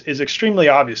vaccinated kids is extremely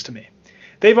obvious to me.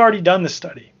 They've already done the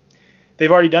study.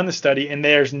 And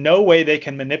there's no way they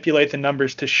can manipulate the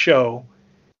numbers to show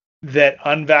that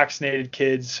unvaccinated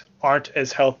kids aren't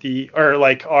as healthy or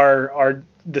like are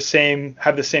the same,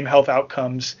 have the same health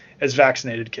outcomes as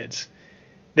vaccinated kids.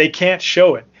 They can't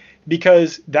show it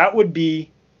because that would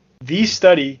be the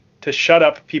study to shut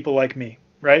up people like me,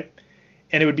 right?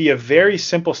 And it would be a very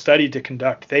simple study to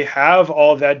conduct. They have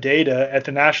all of that data at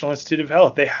the National Institute of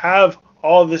Health. They have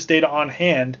all of this data on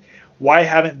hand. Why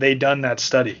haven't they done that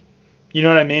study? You know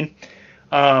what I mean?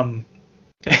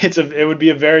 It would be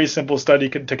a very simple study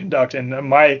to conduct. And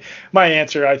my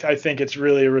answer, I think it's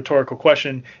really a rhetorical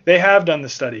question. They have done the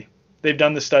study. They've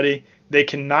done the study. They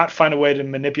cannot find a way to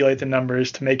manipulate the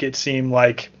numbers to make it seem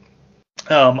like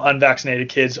unvaccinated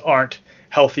kids aren't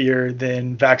healthier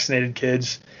than vaccinated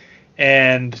kids.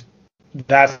 And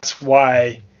that's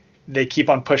why they keep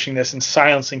on pushing this and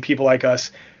silencing people like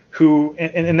us who,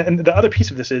 and the other piece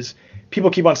of this is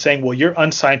people keep on saying, well, you're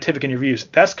unscientific in your views.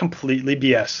 That's completely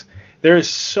BS. There is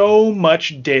so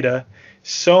much data,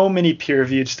 so many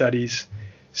peer-reviewed studies,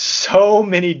 so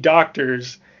many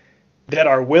doctors that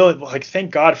are willing, like,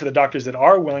 thank God for the doctors that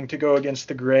are willing to go against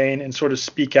the grain and sort of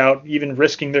speak out, even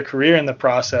risking their career in the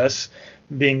process,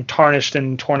 being tarnished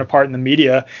and torn apart in the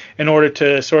media in order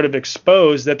to sort of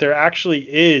expose that there actually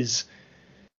is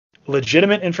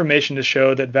legitimate information to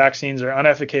show that vaccines are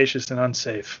unefficacious and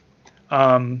unsafe.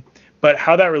 But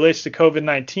how that relates to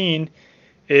COVID-19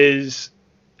 is,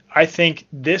 I think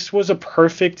this was a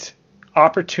perfect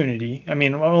opportunity. I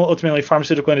mean, ultimately,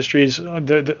 pharmaceutical industries,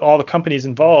 all the companies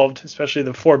involved, especially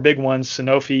the four big ones,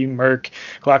 Sanofi, Merck,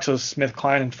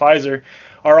 GlaxoSmithKline, and Pfizer,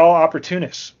 are all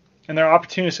opportunists. And they're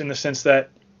opportunists in the sense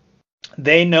that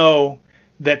they know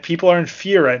that people are in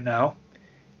fear right now,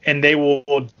 and they will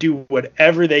do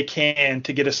whatever they can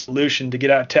to get a solution, to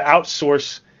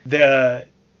outsource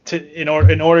in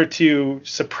order to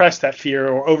suppress that fear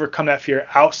or overcome that fear,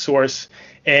 outsource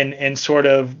and sort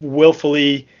of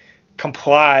willfully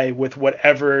comply with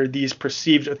whatever these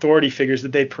perceived authority figures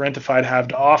that they parentified have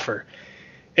to offer.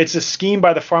 It's a scheme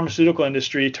by the pharmaceutical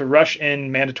industry to rush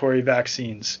in mandatory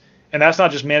vaccines. And that's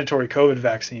not just mandatory COVID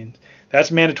vaccines.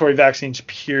 That's mandatory vaccines,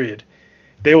 period.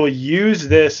 They will use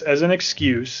this as an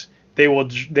excuse. They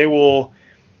will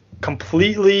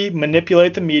completely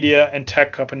manipulate the media and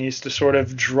tech companies to sort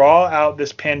of draw out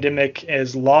this pandemic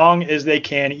as long as they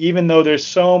can, even though there's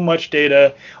so much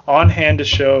data on hand to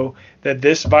show that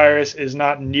this virus is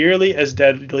not nearly as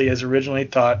deadly as originally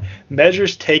thought.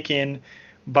 Measures taken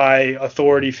by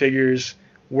authority figures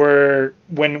were,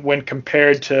 when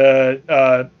compared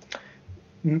to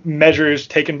measures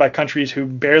taken by countries who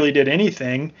barely did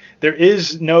anything, there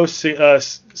is no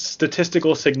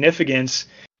statistical significance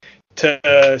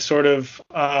to sort of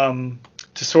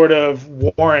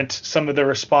warrant some of the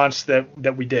response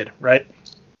that we did, right?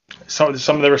 Some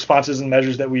of the responses and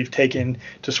measures that we've taken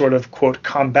to sort of, quote,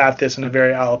 combat this in a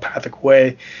very allopathic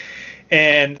way.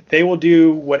 And they will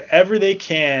do whatever they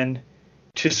can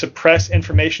to suppress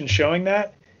information showing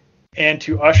that and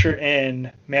to usher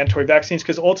in mandatory vaccines,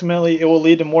 because ultimately it will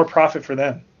lead to more profit for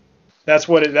them. That's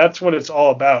what it's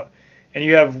all about. And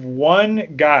you have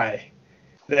one guy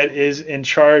that is in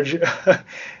charge,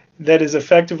 that is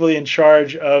effectively in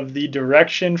charge of the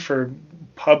direction for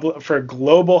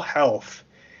global health,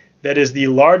 that is the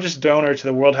largest donor to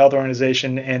the World Health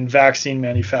Organization and vaccine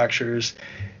manufacturers,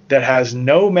 that has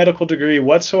no medical degree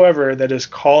whatsoever, that is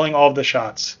calling all the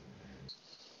shots.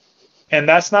 And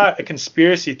that's not a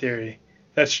conspiracy theory.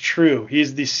 That's true.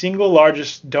 He's the single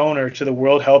largest donor to the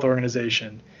World Health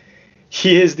Organization.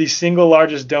 He is the single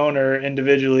largest donor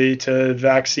individually to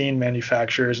vaccine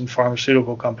manufacturers and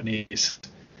pharmaceutical companies.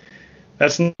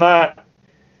 That's not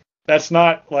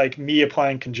like me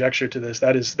applying conjecture to this.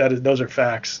 Those are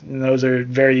facts, and those are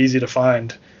very easy to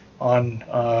find on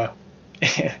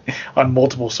on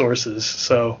multiple sources.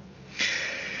 So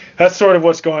that's sort of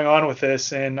what's going on with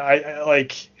this. And I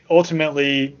like,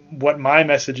 ultimately, what my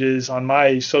message is on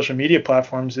my social media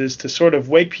platforms is to sort of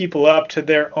wake people up to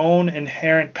their own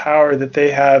inherent power that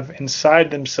they have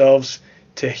inside themselves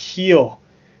to heal.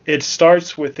 It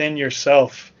starts within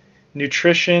yourself.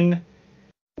 Nutrition,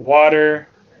 water,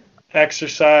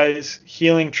 exercise,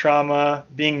 healing trauma,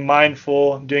 being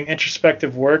mindful, doing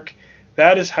introspective work.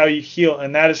 That is how you heal,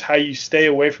 and that is how you stay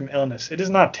away from illness. It is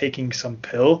not taking some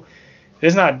pill. It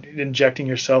is not injecting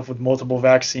yourself with multiple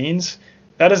vaccines.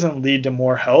 That doesn't lead to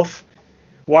more health.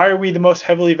 Why are we the most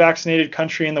heavily vaccinated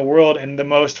country in the world and the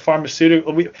most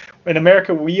pharmaceutical? In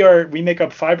America, we make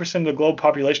up 5% of the global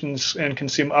population and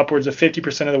consume upwards of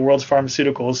 50% of the world's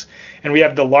pharmaceuticals, and we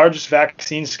have the largest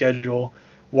vaccine schedule.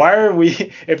 Why are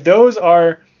we, if those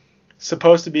are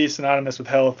supposed to be synonymous with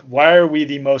health, why are we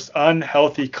the most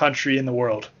unhealthy country in the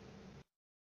world?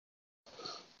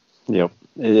 Yep.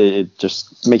 It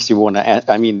just makes you want to ask.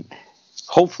 I mean,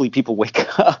 hopefully people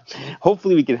wake up.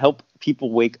 Hopefully we can help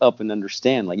people wake up and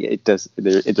understand. Like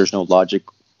there's no logic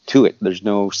to it. There's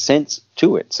no sense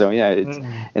to it. So yeah,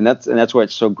 and that's why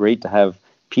it's so great to have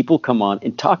people come on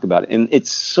and talk about it. And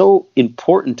it's so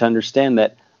important to understand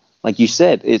that, like you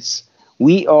said,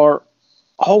 we are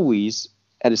always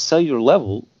at a cellular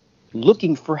level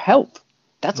looking for health.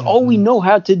 That's all we know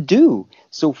how to do.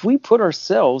 So if we put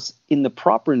ourselves in the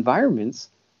proper environments,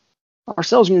 our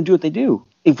cells are going to do what they do.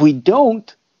 If we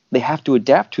don't, they have to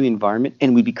adapt to the environment,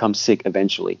 and we become sick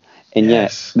eventually. And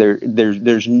yes,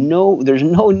 there's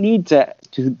no need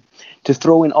to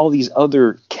throw in all these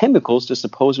other chemicals to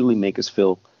supposedly make us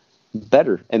feel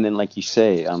better. And then, like you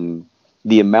say,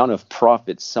 the amount of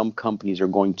profit some companies are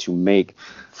going to make,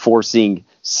 forcing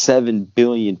 7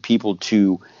 billion people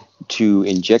to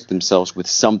inject themselves with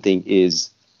something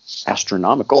is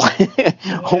astronomical.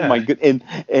 Oh my good.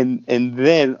 And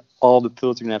then all the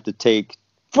pills are gonna have to take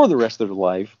for the rest of their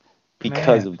life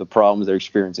because of the problems they're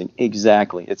experiencing.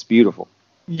 Exactly. It's beautiful.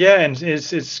 Yeah, and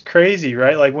it's crazy,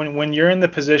 right? Like when you're in the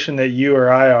position that you or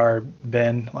I are,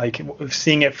 Ben, like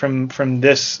seeing it from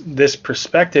this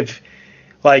perspective,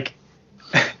 like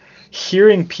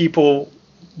hearing people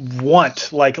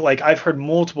want, like I've heard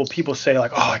multiple people say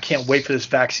like, oh, I can't wait for this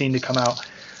vaccine to come out.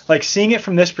 Like seeing it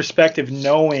from this perspective,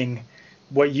 knowing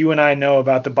what you and I know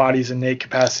about the body's innate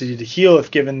capacity to heal,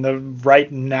 if given the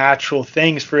right natural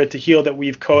things for it to heal that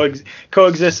we've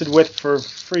coexisted with for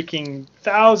freaking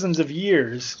thousands of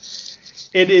years,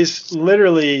 it is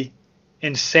literally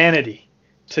insanity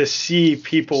to see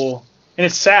people, and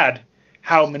it's sad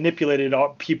how manipulated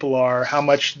people are, how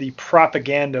much the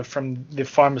propaganda from the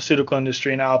pharmaceutical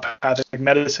industry and allopathic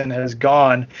medicine has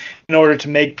gone in order to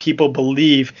make people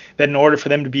believe that in order for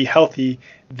them to be healthy,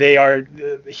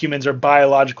 humans are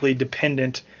biologically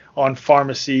dependent on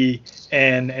pharmacy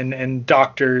and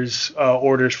doctors'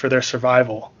 orders for their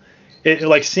survival.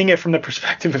 Like seeing it from the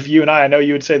perspective of you and I know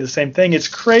you would say the same thing. It's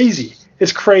crazy.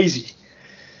 It's crazy.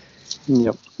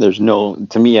 Yep. There's no,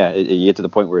 to me, you get to the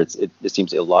point where it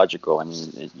seems illogical. I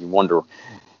mean, you wonder,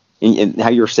 and how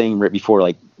you were saying right before,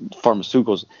 like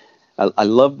pharmaceuticals. I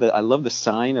love the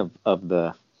sign of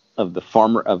the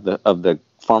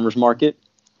farmer's market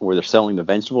where they're selling the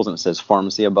vegetables and it says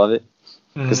pharmacy above it,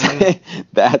 because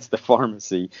that's the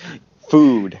pharmacy.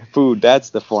 Food, that's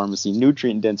the pharmacy.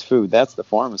 Nutrient dense food, that's the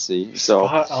pharmacy. So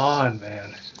spot on,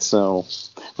 man. So,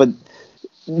 but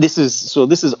this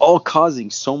is all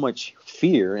causing so much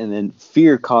fear, and then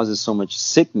fear causes so much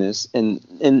sickness,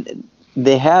 and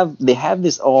they have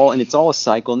this all, and it's all a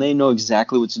cycle, and they know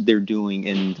exactly what they're doing,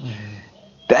 and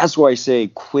that's why I say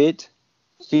quit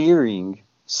fearing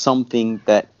something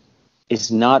that is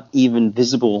not even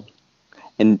visible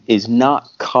and is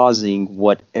not causing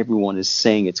what everyone is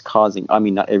saying it's causing. I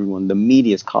mean, not everyone, the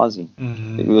media is causing.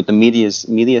 What the media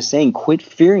is saying, quit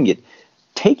fearing it.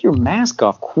 Take your mask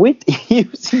off. Quit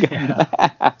using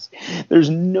a mask. There's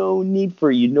no need for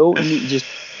you. No need. Just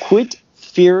quit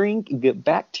fearing. Get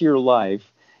back to your life,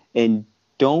 and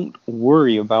don't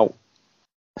worry about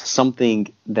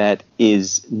something that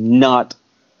is not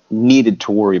needed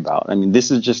to worry about. I mean, this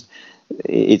is just,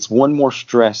 it's one more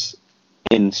stress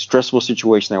in stressful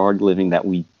situation that we're living that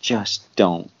we just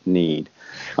don't need.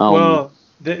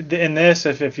 In this,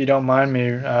 if you don't mind me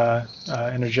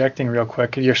interjecting real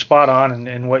quick, you're spot on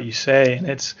in what you say, and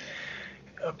it's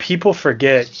people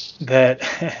forget that,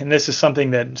 and this is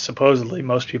something that supposedly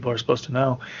most people are supposed to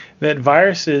know, that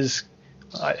viruses,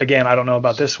 again, I don't know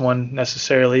about this one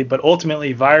necessarily, but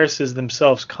ultimately viruses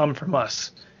themselves come from us,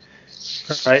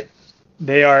 right?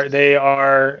 They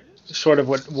are sort of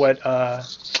what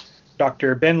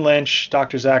Dr. Ben Lynch,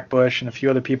 Dr. Zach Bush, and a few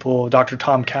other people, Dr.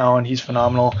 Tom Cowan, he's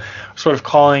phenomenal, sort of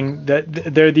calling that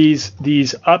they're these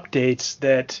updates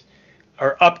that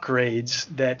are upgrades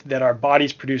that our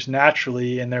bodies produce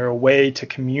naturally, and they're a way to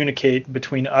communicate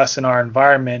between us and our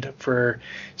environment for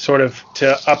sort of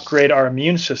to upgrade our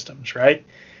immune systems, right?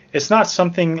 It's not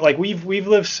something like we've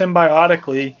lived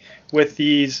symbiotically with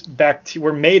these bacteria.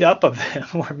 We're made up of them.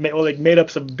 We're made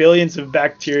up of billions of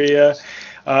bacteria,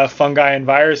 fungi, and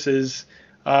viruses,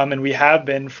 and we have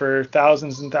been for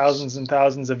thousands and thousands and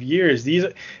thousands of years.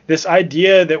 This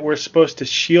idea that we're supposed to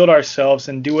shield ourselves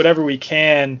and do whatever we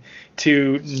can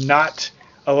to not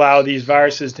allow these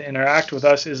viruses to interact with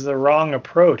us is the wrong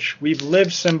approach. We've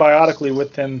lived symbiotically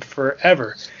with them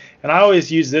forever. And I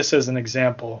always use this as an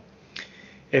example.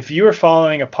 If you were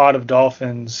following a pod of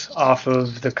dolphins off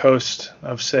of the coast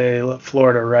of, say,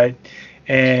 Florida, right,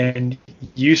 and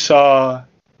you saw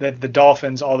that the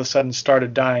dolphins all of a sudden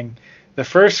started dying, the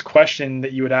first question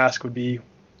that you would ask would be,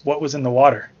 what was in the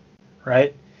water,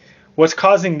 right? What's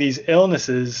causing these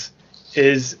illnesses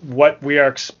is what we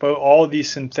are all of these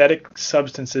synthetic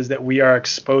substances that we are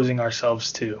exposing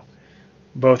ourselves to,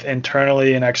 both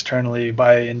internally and externally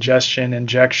by ingestion,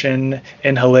 injection,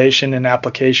 inhalation, and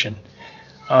application.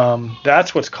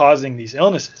 That's what's causing these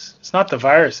illnesses. It's not the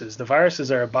viruses. The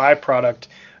viruses are a byproduct,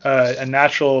 a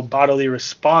natural bodily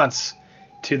response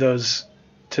to those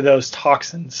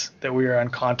toxins that we are in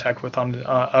contact with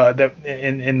that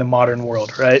in the modern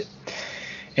world, right?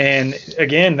 And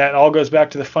again, that all goes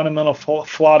back to the fundamental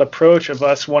flawed approach of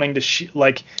us wanting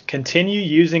to continue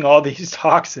using all these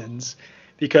toxins,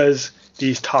 because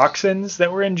these toxins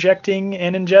that we're injecting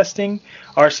and ingesting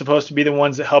are supposed to be the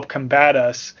ones that help combat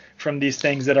us from these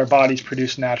things that our bodies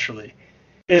produce naturally.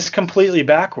 It's completely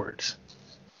backwards.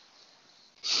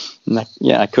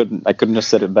 Yeah, I couldn't have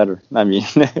said it better. I mean,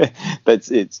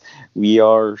 we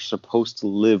are supposed to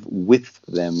live with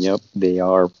them. Yep, they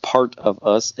are part of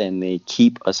us, and they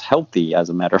keep us healthy. As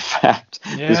a matter of fact,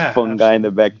 this fungi and the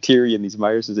bacteria and these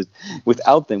viruses,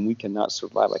 without them, we cannot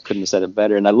survive. I couldn't have said it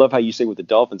better. And I love how you say with the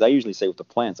dolphins. I usually say with the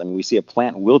plants. I mean, we see a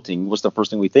plant wilting. What's the first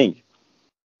thing we think?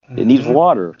 It needs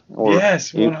water.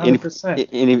 Yes,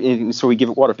 100%. And so we give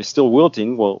it water. If it's still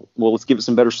wilting, well, let's give it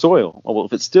some better soil. Well,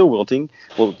 if it's still wilting,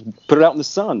 well, put it out in the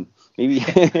sun. Maybe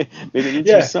it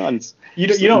needs some sun.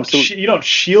 You don't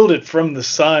shield it from the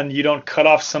sun. You don't cut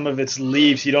off some of its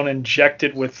leaves. You don't inject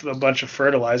it with a bunch of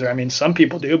fertilizer. I mean, some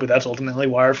people do, but that's ultimately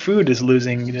why our food is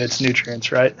losing its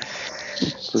nutrients, right?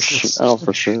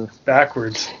 For sure.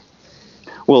 Backwards.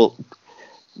 Well,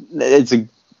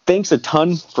 thanks a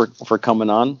ton for coming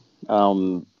on.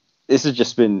 This has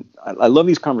just been, I love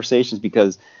these conversations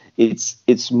because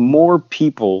it's more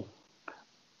people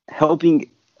helping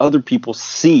other people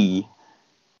see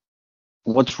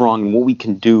what's wrong and what we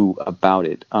can do about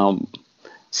it.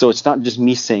 So it's not just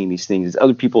me saying these things. It's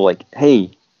other people like,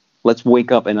 hey, let's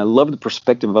wake up. And I love the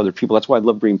perspective of other people. That's why I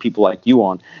love bringing people like you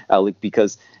on, Alec,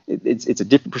 because it's a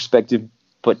different perspective,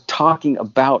 but talking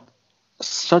about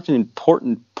such an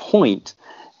important point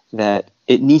that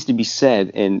it needs to be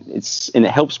said, and it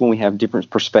helps when we have different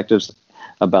perspectives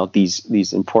about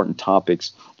these important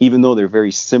topics. Even though they're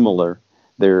very similar,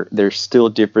 they're still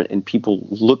different, and people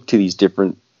look to these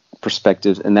different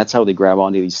perspectives, and that's how they grab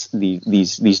onto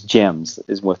these gems,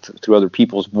 is through other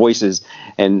people's voices.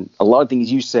 And a lot of things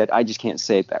you said, I just can't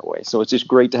say it that way. So it's just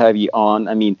great to have you on.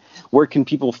 I mean, where can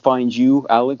people find you,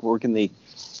 Alec? Where can they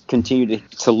continue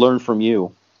to learn from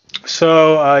you?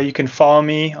 So you can follow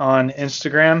me on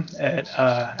Instagram at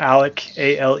Alec,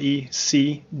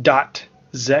 ALEC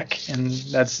 .Zeck, and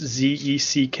that's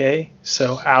ZECK,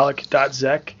 so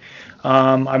Alec.Zeck.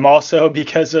 I'm also,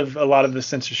 because of a lot of the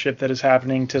censorship that is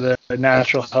happening to the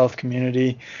natural health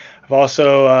community, I've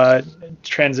also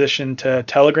transitioned to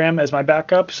Telegram as my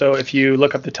backup. So if you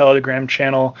look up the Telegram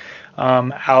channel,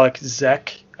 Alec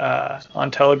Zeck,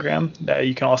 on Telegram,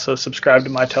 you can also subscribe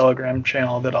to my Telegram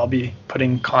channel that I'll be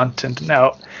putting content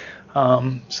out.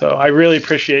 So I really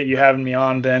appreciate you having me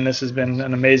on, Ben. This has been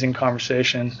an amazing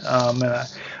conversation. And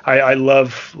I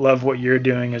love what you're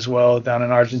doing as well down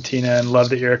in Argentina, and love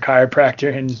that you're a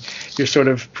chiropractor and you're sort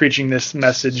of preaching this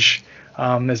message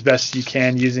as best you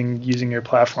can using your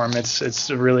platform.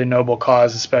 It's a really noble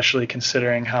cause, especially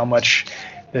considering how much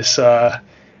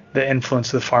the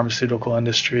influence of the pharmaceutical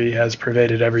industry has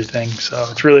pervaded everything. So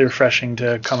it's really refreshing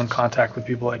to come in contact with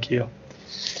people like you.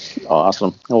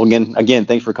 Awesome. Well, again,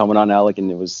 thanks for coming on, Alec.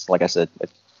 And it was, like I said, a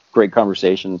great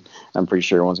conversation. I'm pretty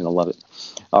sure everyone's going to love it.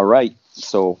 All right.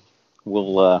 So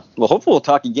hopefully we'll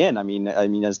talk again. I mean,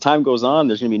 as time goes on,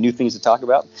 there's going to be new things to talk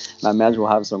about. And I imagine we'll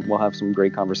have some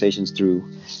great conversations through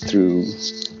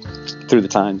the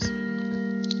times.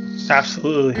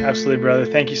 Absolutely, brother.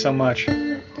 Thank you so much.